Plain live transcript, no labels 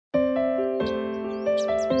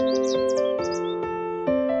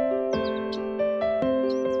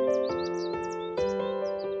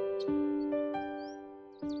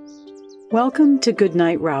Welcome to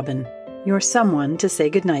Goodnight, Robin, your someone to say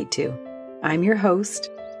goodnight to. I'm your host,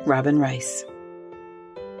 Robin Rice.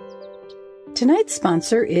 Tonight's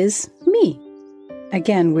sponsor is me.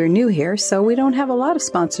 Again, we're new here, so we don't have a lot of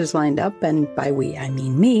sponsors lined up, and by we, I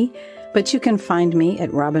mean me, but you can find me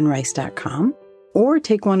at robinrice.com or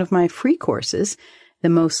take one of my free courses. The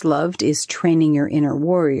most loved is Training Your Inner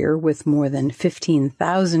Warrior, with more than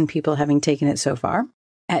 15,000 people having taken it so far,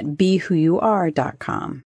 at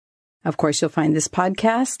BeWhoYouAre.com. Of course, you'll find this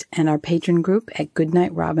podcast and our Patron group at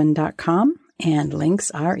goodnightrobin.com, and links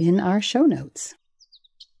are in our show notes.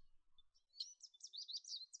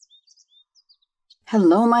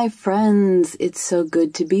 Hello, my friends. It's so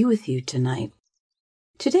good to be with you tonight.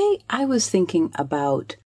 Today, I was thinking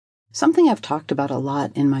about something I've talked about a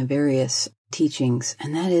lot in my various teachings,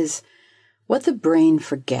 and that is what the brain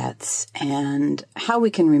forgets and how we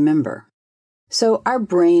can remember. So our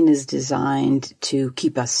brain is designed to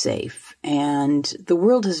keep us safe, and the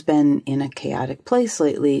world has been in a chaotic place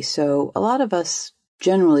lately, so a lot of us,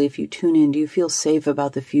 generally, if you tune in, do you feel safe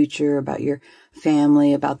about the future, about your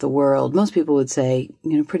family, about the world? Most people would say,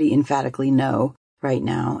 pretty emphatically no right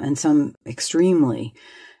now, and some extremely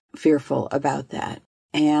fearful about that.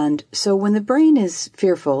 And so when the brain is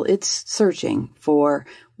fearful, it's searching for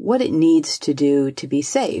what it needs to do to be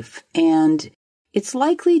safe, and it's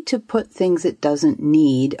likely to put things it doesn't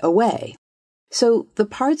need away. So the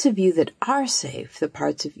parts of you that are safe, the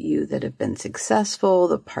parts of you that have been successful,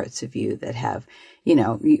 the parts of you that have,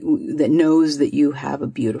 that knows that you have a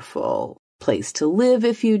beautiful place to live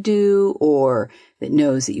if you do, or that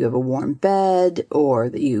knows that you have a warm bed, or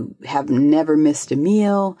that you have never missed a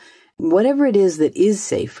meal, whatever it is that is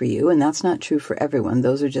safe for you, and that's not true for everyone,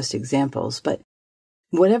 those are just examples, but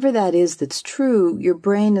whatever that is that's true, your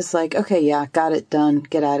brain is like, okay, yeah, got it, done,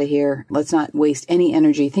 get out of here. Let's not waste any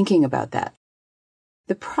energy thinking about that.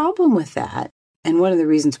 The problem with that, and one of the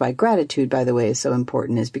reasons why gratitude, by the way, is so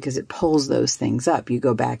important, is because it pulls those things up. You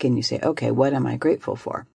go back and you say, okay, what am I grateful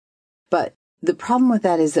for? But the problem with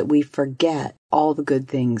that is that we forget all the good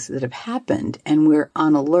things that have happened, and we're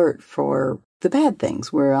on alert for the bad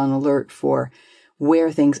things. We're on alert for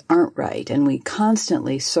where things aren't right, and we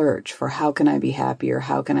constantly search for how can I be happier,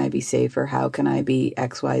 how can I be safer, how can I be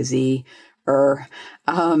XYZ,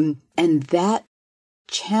 and that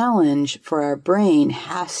challenge for our brain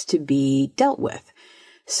has to be dealt with.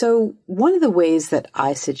 So one of the ways that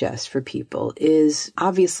I suggest for people is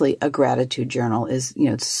obviously a gratitude journal is,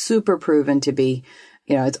 it's super proven to be,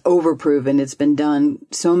 it's overproven. It's been done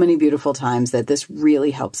so many beautiful times that this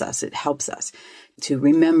really helps us. It helps us to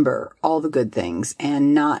remember all the good things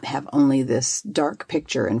and not have only this dark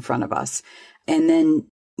picture in front of us. And then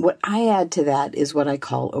what I add to that is what I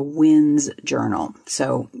call a wins journal.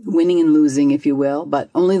 So winning and losing, if you will, but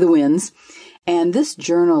only the wins. And this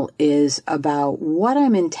journal is about what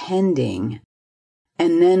I'm intending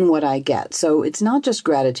and then what I get. So it's not just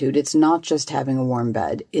gratitude. It's not just having a warm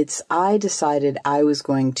bed. I decided I was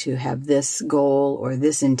going to have this goal or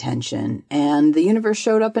this intention, and the universe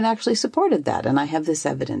showed up and actually supported that. And I have this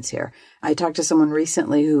evidence here. I talked to someone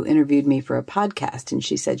recently who interviewed me for a podcast, and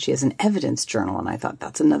she said she has an evidence journal. And I thought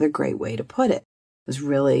that's another great way to put it. I was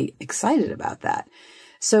really excited about that.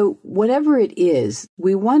 So whatever it is,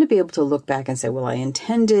 we want to be able to look back and say, well, I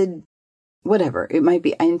intended whatever it might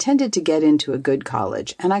be. I intended to get into a good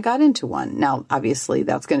college, and I got into one. Now, obviously,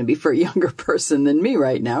 that's going to be for a younger person than me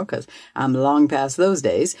right now, because I'm long past those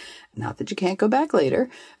days. Not that you can't go back later,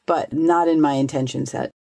 but not in my intention set.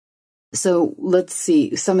 So let's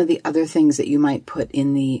see some of the other things that you might put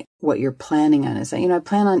in what you're planning on is, I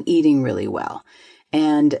plan on eating really well.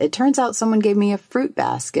 And it turns out someone gave me a fruit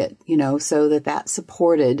basket, so that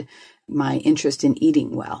supported my interest in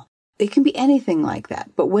eating well. It can be anything like that.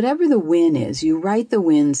 But whatever the win is, you write the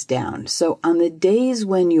wins down. So on the days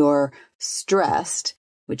when you're stressed,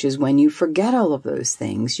 which is when you forget all of those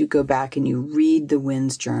things, you go back and you read the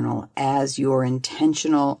wins journal as your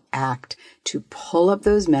intentional act to pull up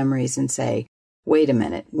those memories and say, wait a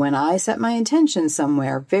minute, when I set my intention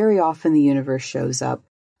somewhere, very often the universe shows up,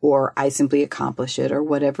 or I simply accomplish it, or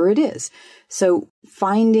whatever it is. So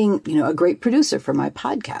finding, a great producer for my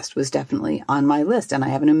podcast was definitely on my list. And I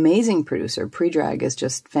have an amazing producer. Predrag is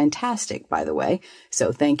just fantastic, by the way.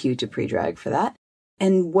 So thank you to Predrag for that.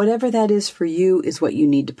 And whatever that is for you is what you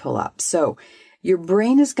need to pull up. So your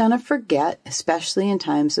brain is going to forget, especially in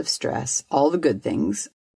times of stress, all the good things.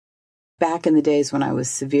 Back in the days when I was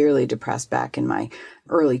severely depressed, back in my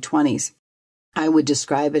early 20s, I would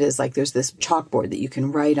describe it as like there's this chalkboard that you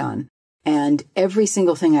can write on. And every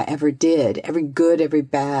single thing I ever did, every good, every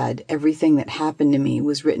bad, everything that happened to me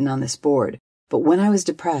was written on this board. But when I was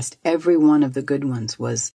depressed, every one of the good ones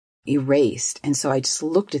was erased. And so I just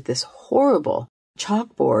looked at this horrible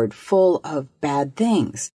chalkboard full of bad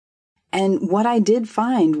things. And what I did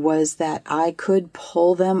find was that I could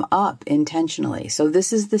pull them up intentionally. So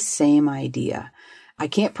this is the same idea. I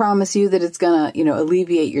can't promise you that it's going to,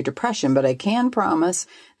 alleviate your depression, but I can promise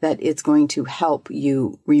that it's going to help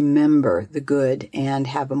you remember the good and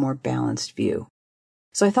have a more balanced view.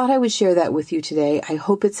 So I thought I would share that with you today. I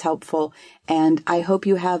hope it's helpful, and I hope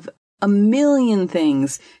you have a million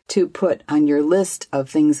things to put on your list of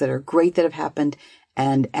things that are great that have happened.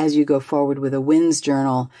 And as you go forward with a wins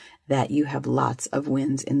journal, that you have lots of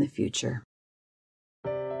wins in the future.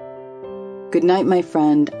 Good night, my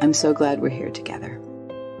friend. I'm so glad we're here together.